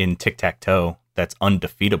strategy in tic-tac-toe that's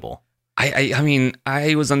undefeatable. I mean,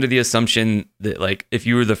 I was under the assumption that, like, if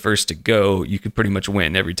you were the first to go, you could pretty much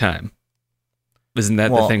win every time. Isn't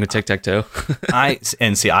that the thing with tic-tac-toe? I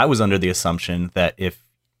was under the assumption that if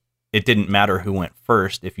it didn't matter who went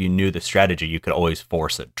first, if you knew the strategy, you could always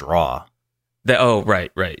force a draw.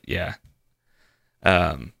 Right, yeah.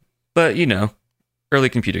 But you know, early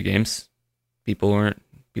computer games, people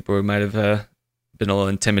might have been a little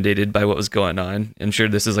intimidated by what was going on. I'm sure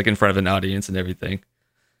this is like in front of an audience and everything.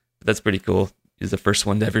 But that's pretty cool. He's the first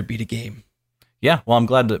one to ever beat a game. Yeah, well, I'm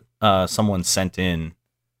glad that someone sent in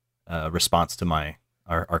a response to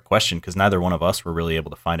our question, because neither one of us were really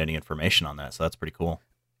able to find any information on that. So that's pretty cool.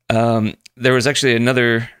 There was actually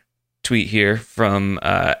another tweet here from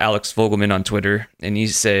Alex Fogelman on Twitter, and he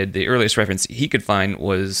said the earliest reference he could find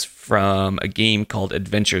was from a game called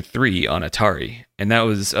Adventure 3 on Atari, and that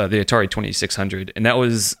was the Atari 2600, and that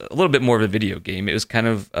was a little bit more of a video game. It was kind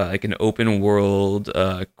of like an open world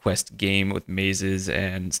quest game with mazes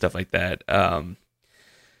and stuff like that.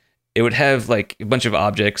 It would have like a bunch of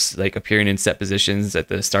objects like appearing in set positions at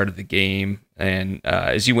the start of the game, and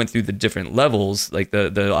as you went through the different levels, like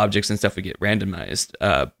the objects and stuff would get randomized.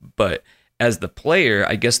 But as the player,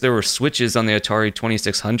 I guess there were switches on the Atari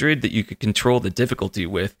 2600 that you could control the difficulty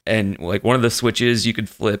with, and like one of the switches you could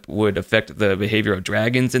flip would affect the behavior of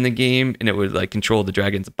dragons in the game, and it would like control the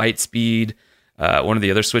dragon's bite speed. One of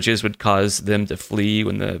the other switches would cause them to flee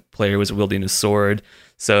when the player was wielding a sword.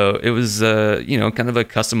 So it was, kind of a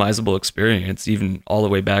customizable experience, even all the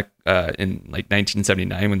way back in like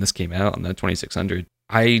 1979 when this came out on the 2600.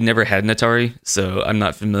 I never had an Atari, so I'm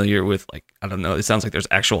not familiar with, like, I don't know. It sounds like there's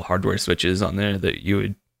actual hardware switches on there that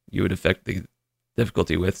you would affect the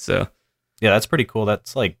difficulty with. So yeah, that's pretty cool.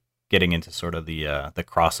 That's like getting into sort of the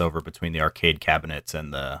crossover between the arcade cabinets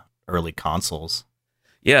and the early consoles.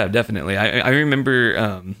 Yeah, definitely. I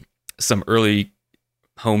remember some early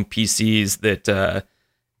home PCs that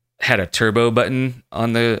had a turbo button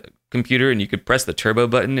on the computer, and you could press the turbo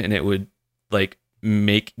button and it would like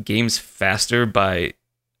make games faster by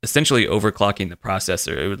essentially overclocking the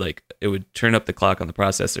processor. It would turn up the clock on the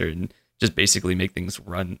processor and just basically make things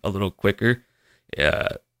run a little quicker.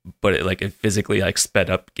 But it physically like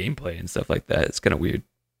sped up gameplay and stuff like that. It's kind of weird.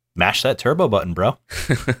 Mash that turbo button, bro.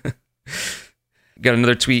 Got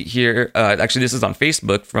another tweet here. Actually, this is on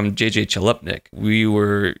Facebook from JJ Chalupnik. We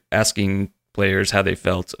were asking players how they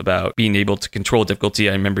felt about being able to control difficulty.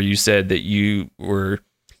 I remember you said that you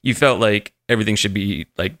felt like everything should be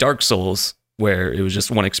like Dark Souls, where it was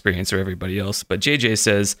just one experience for everybody else. But JJ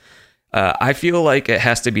says, I feel like it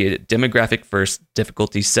has to be a demographic first,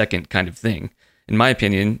 difficulty second kind of thing. In my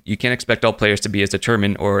opinion, you can't expect all players to be as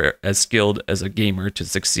determined or as skilled as a gamer to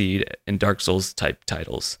succeed in Dark Souls type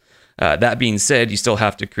titles. That being said, you still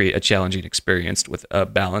have to create a challenging experience with a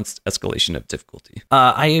balanced escalation of difficulty.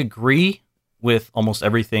 I agree with almost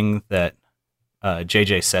everything that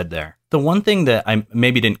JJ said there. The one thing that I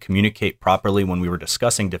maybe didn't communicate properly when we were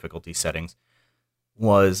discussing difficulty settings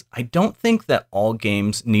was I don't think that all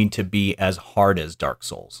games need to be as hard as Dark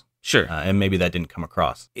Souls. Sure. And maybe that didn't come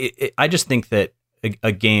across. I just think that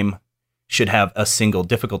a game should have a single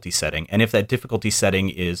difficulty setting. And if that difficulty setting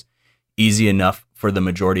is easy enough for the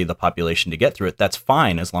majority of the population to get through it, that's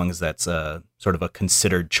fine, as long as that's a sort of a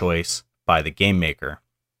considered choice by the game maker.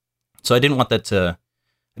 So I didn't want it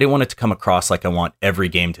to come across like I want every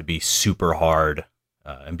game to be super hard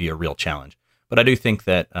and be a real challenge. But I do think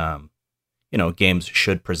that games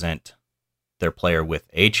should present their player with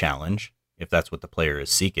a challenge if that's what the player is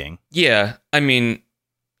seeking. Yeah, I mean,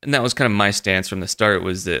 and that was kind of my stance from the start,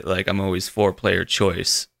 was that like I'm always for player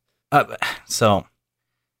choice. So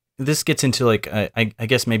this gets into like, I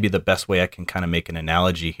guess maybe the best way I can kind of make an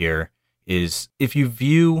analogy here is if you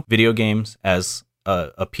view video games as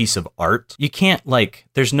a piece of art, you can't like,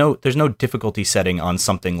 there's no difficulty setting on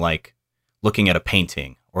something like looking at a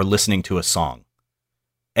painting or listening to a song.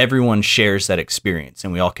 Everyone shares that experience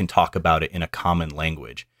and we all can talk about it in a common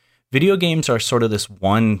language. Video games are sort of this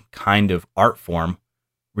one kind of art form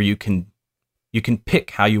where you can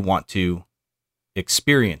pick how you want to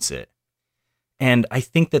experience it. And I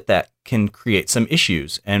think that can create some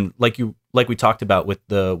issues. And like we talked about with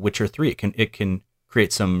The Witcher 3, it can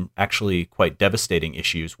create some actually quite devastating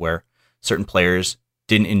issues where certain players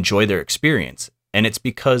didn't enjoy their experience. And it's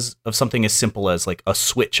because of something as simple as like a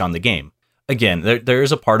switch on the game. Again, there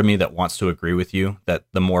is a part of me that wants to agree with you that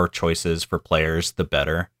the more choices for players, the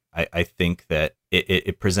better. I think that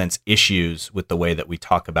it presents issues with the way that we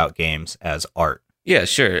talk about games as art. Yeah,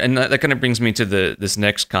 sure. And that kind of brings me to this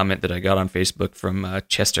next comment that I got on Facebook from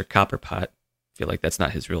Chester Copperpot. I feel like that's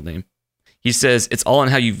not his real name. He says, it's all on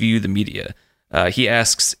how you view the media. He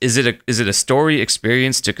asks, is it a story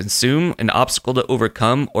experience to consume, an obstacle to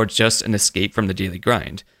overcome, or just an escape from the daily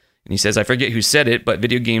grind? And he says, I forget who said it, but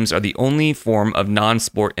video games are the only form of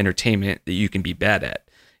non-sport entertainment that you can be bad at.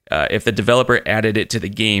 If the developer added it to the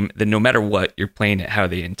game, then no matter what, you're playing it how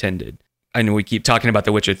they intended. I know we keep talking about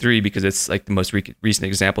The Witcher 3 because it's like the most recent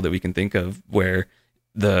example that we can think of where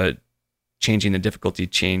the changing the difficulty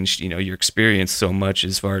changed, your experience so much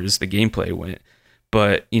as far as the gameplay went.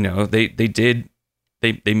 But, they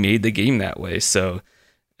made the game that way. So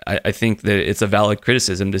I think that it's a valid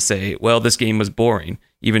criticism to say, well, this game was boring,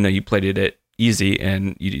 even though you played it at easy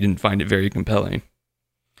and you didn't find it very compelling.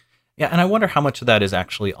 Yeah, and I wonder how much of that is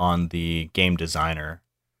actually on the game designer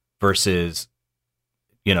versus,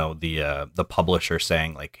 the publisher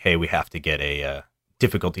saying like, hey, we have to get a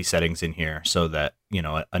difficulty settings in here so that,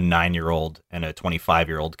 a 9-year-old and a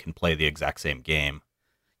 25-year-old can play the exact same game.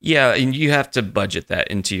 Yeah, and you have to budget that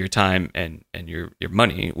into your time and your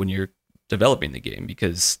money when you're developing the game,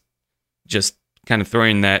 because just kind of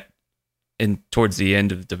throwing that in towards the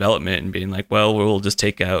end of development and being like, well, we'll just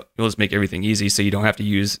make everything easy so you don't have to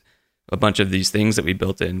use a bunch of these things that we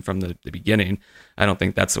built in from the beginning. I don't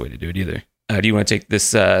think that's the way to do it either. Do you want to take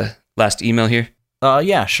this last email here?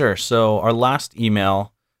 Yeah, sure. So our last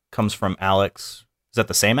email comes from Alex. Is that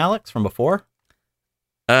the same Alex from before?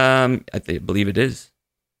 I believe it is.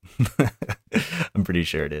 I'm pretty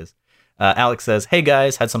sure it is. Alex says, hey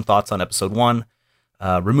guys, had some thoughts on episode 1.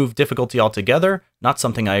 Remove difficulty altogether, not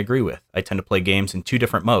something I agree with. I tend to play games in 2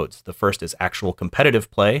 different modes. The first is actual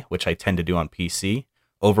competitive play, which I tend to do on PC.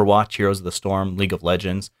 Overwatch, Heroes of the Storm, League of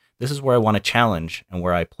Legends. This is where I want to challenge and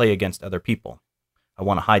where I play against other people. I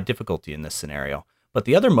want a high difficulty in this scenario. But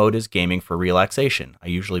the other mode is gaming for relaxation. I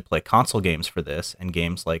usually play console games for this, and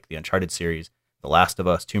games like the Uncharted series, The Last of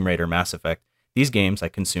Us, Tomb Raider, Mass Effect. These games I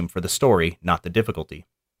consume for the story, not the difficulty.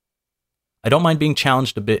 I don't mind being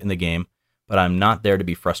challenged a bit in the game, but I'm not there to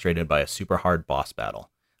be frustrated by a super hard boss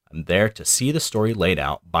battle. I'm there to see the story laid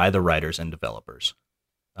out by the writers and developers.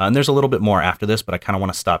 And there's a little bit more after this, but I kind of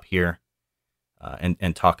want to stop here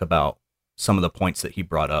and talk about some of the points that he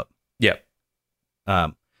brought up. Yeah.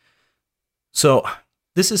 So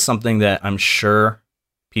this is something that I'm sure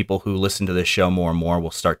people who listen to this show more and more will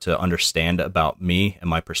start to understand about me and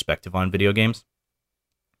my perspective on video games.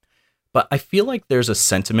 But I feel like there's a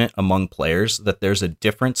sentiment among players that there's a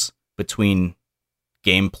difference between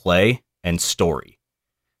gameplay and story.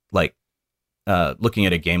 Like, looking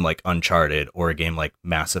at a game like Uncharted or a game like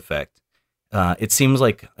Mass Effect, it seems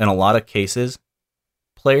like in a lot of cases,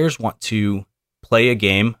 players want to play a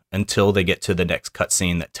game until they get to the next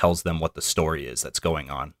cutscene that tells them what the story is that's going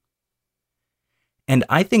on. And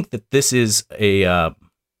I think that this is a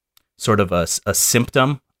sort of a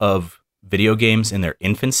symptom of video games in their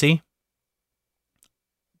infancy.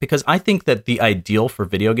 Because I think that the ideal for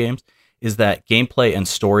video games is that gameplay and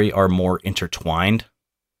story are more intertwined.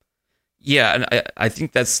 Yeah, and I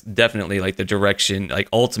think that's definitely like the direction, like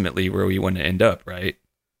ultimately where we want to end up, right?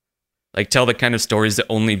 Like tell the kind of stories that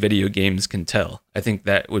only video games can tell. I think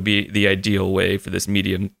that would be the ideal way for this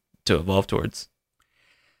medium to evolve towards.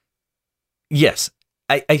 Yes,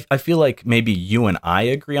 I feel like maybe you and I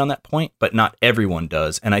agree on that point, but not everyone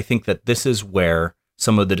does. And I think that this is where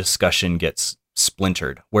some of the discussion gets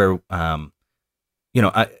splintered, where,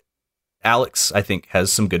 Alex, I think,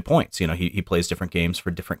 has some good points. He plays different games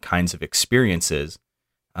for different kinds of experiences.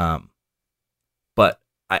 But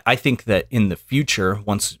I think that in the future,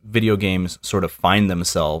 once video games sort of find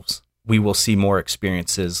themselves, we will see more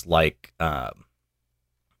experiences like, I'm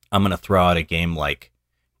going to throw out a game like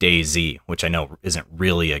DayZ, which I know isn't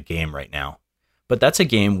really a game right now. but that's a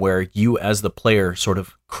game where you as the player sort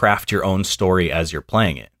of craft your own story as you're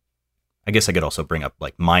playing it. I guess I could also bring up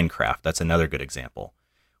like Minecraft. That's another good example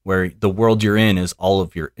where the world you're in is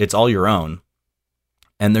it's all your own.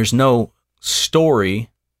 And there's no story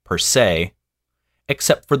per se,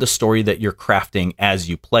 except for the story that you're crafting as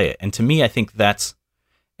you play it. And to me, I think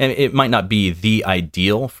and it might not be the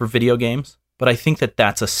ideal for video games, but I think that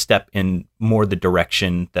that's a step in more the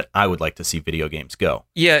direction that I would like to see video games go.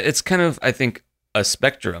 Yeah, it's kind of, I think, a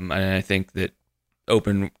spectrum. And I think that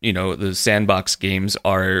the sandbox games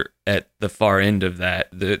are at the far end of that.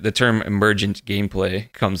 The term emergent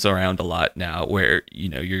gameplay comes around a lot now, where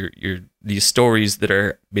you're these stories that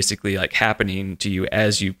are basically like happening to you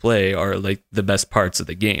as you play are like the best parts of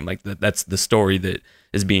the game. Like that's the story that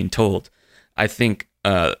is being told. I think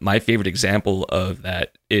my favorite example of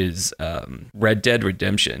that is Red Dead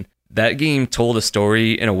Redemption. That game told a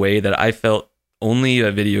story in a way that I felt only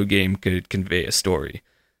a video game could convey a story.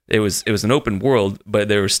 It was an open world, but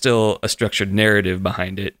there was still a structured narrative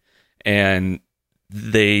behind it, and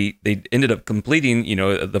they ended up completing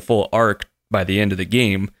the full arc by the end of the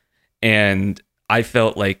game, and I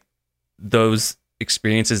felt like those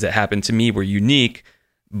experiences that happened to me were unique,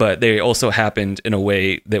 but they also happened in a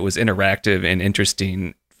way that was interactive and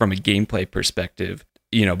interesting from a gameplay perspective.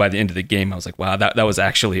 By the end of the game, I was like, wow, that was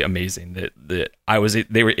actually amazing. That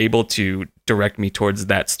they were able to direct me towards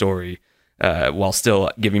that story. While still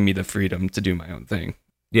giving me the freedom to do my own thing.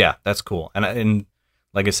 Yeah, that's cool. And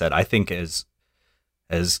like I said, I think as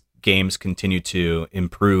games continue to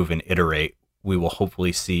improve and iterate, we will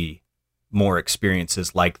hopefully see more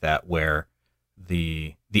experiences like that, where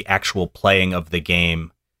the actual playing of the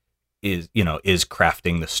game is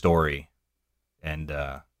crafting the story, and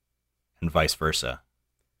vice versa.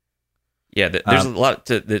 Yeah, there's a lot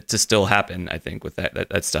to still happen, I think, with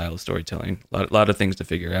that style of storytelling. A lot of things to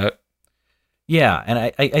figure out. Yeah, and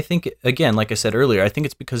I think, again, like I said earlier, I think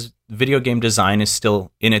it's because video game design is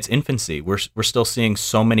still in its infancy. We're still seeing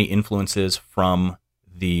so many influences from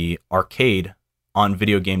the arcade on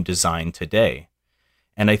video game design today.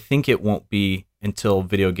 And I think it won't be until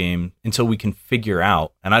we can figure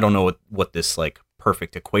out, and I don't know what this like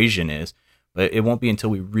perfect equation is, but it won't be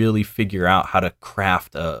until we really figure out how to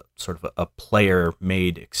craft a sort of a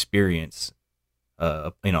player-made experience,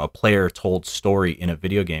 a player-told story in a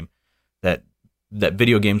video game, that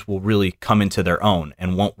video games will really come into their own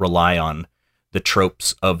and won't rely on the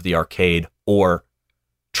tropes of the arcade or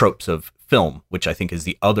tropes of film, which I think is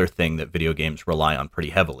the other thing that video games rely on pretty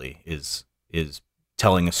heavily, is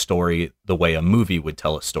telling a story the way a movie would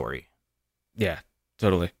tell a story. Yeah,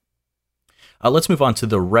 totally. Let's move on to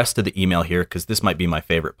the rest of the email here, because this might be my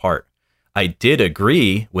favorite part. I did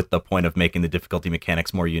agree with the point of making the difficulty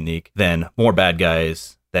mechanics more unique, then more bad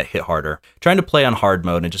guys that hit harder. Trying to play on hard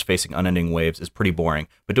mode and just facing unending waves is pretty boring,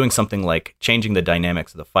 but doing something like changing the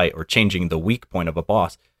dynamics of the fight or changing the weak point of a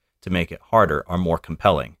boss to make it harder are more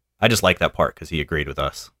compelling. I just like that part because he agreed with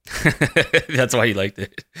us. That's why he liked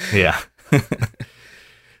it. Yeah.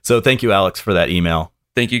 So thank you, Alex, for that email.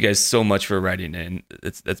 Thank you guys so much for writing in.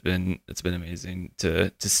 It's been amazing to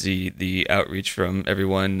see the outreach from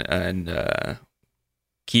everyone, and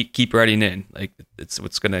keep writing in. Like, it's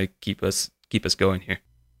what's gonna keep us going here.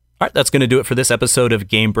 All right, that's going to do it for this episode of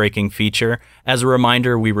Game Breaking Feature. As a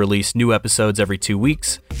reminder, we release new episodes every 2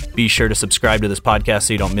 weeks. Be sure to subscribe to this podcast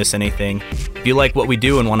so you don't miss anything. If you like what we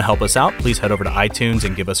do and want to help us out, please head over to iTunes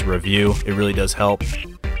and give us a review. It really does help.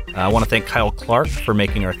 I want to thank Kyle Clark for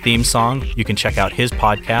making our theme song. You can check out his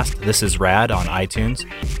podcast, This Is Rad, on iTunes.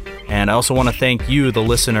 And I also want to thank you, the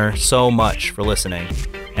listener, so much for listening.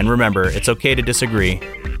 And remember, it's okay to disagree.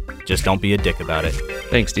 Just don't be a dick about it.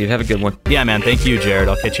 Thanks, Steve. Have a good one. Yeah, man. Thank you, Jared.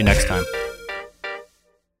 I'll catch you next time.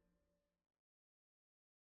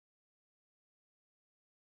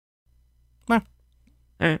 All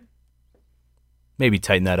right. Maybe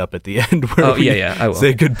tighten that up at the end where I will.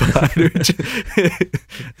 Say goodbye.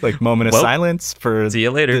 Like moment of silence for see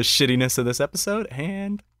you later. The shittiness of this episode,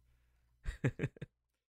 and